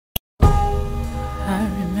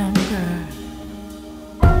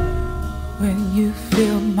when you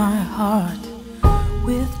filled my heart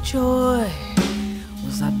with joy.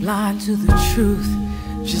 Was I blind to the truth,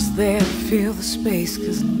 just there to fill the space?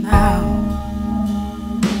 'Cause now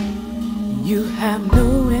you have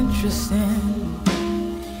no interest in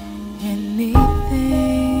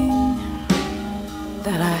anything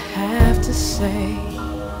that I have to say.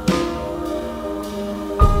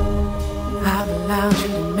 I've allowed you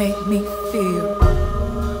to make me feel.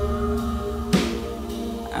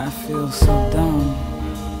 I feel so dumb.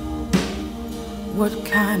 What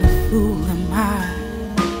kind of fool am I?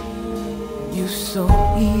 You so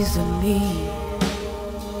easily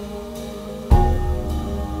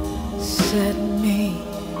set me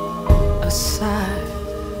aside.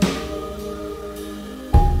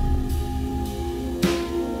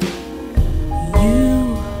 You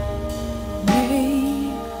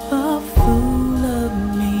made a fool of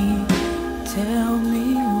me. Tell me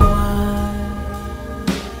why.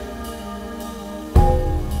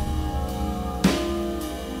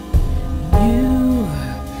 You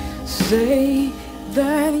say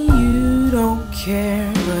that you don't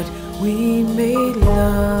care, but we made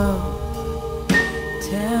love.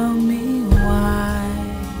 Tell me why.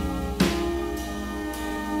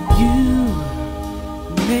 You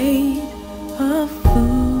made a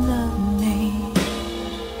fool of me.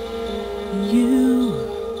 You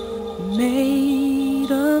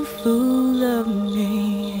made a fool of me.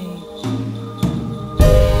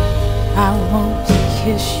 I want to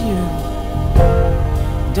kiss you.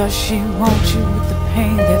 Does she want you with the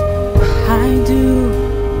pain that I do?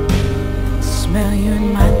 Smell you in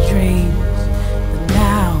my dreams. But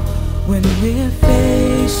now when we're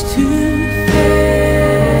face to face,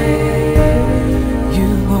 you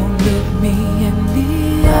won't look me in the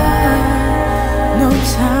eye. No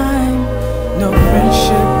time, no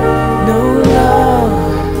friendship, no love.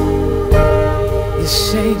 You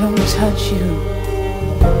say don't touch you.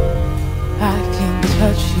 I can't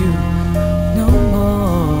touch you no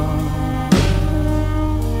more.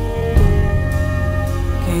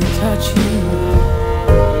 Can't touch you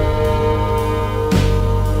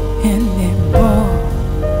anymore.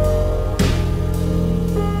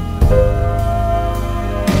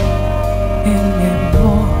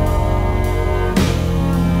 Anymore.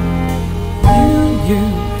 You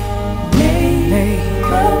made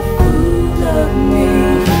a fool of me.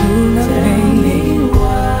 Fool of me.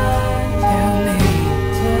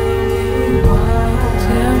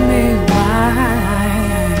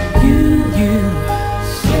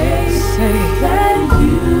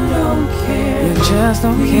 Just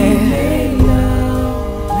don't care. We made love.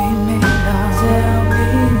 We made love. Tell me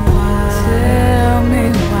why. Tell me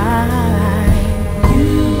why.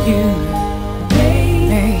 You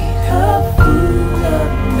made a fool of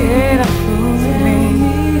me. Made a fool of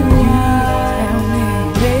me.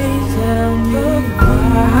 Tell me why.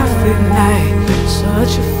 I feel like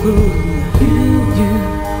such a fool. You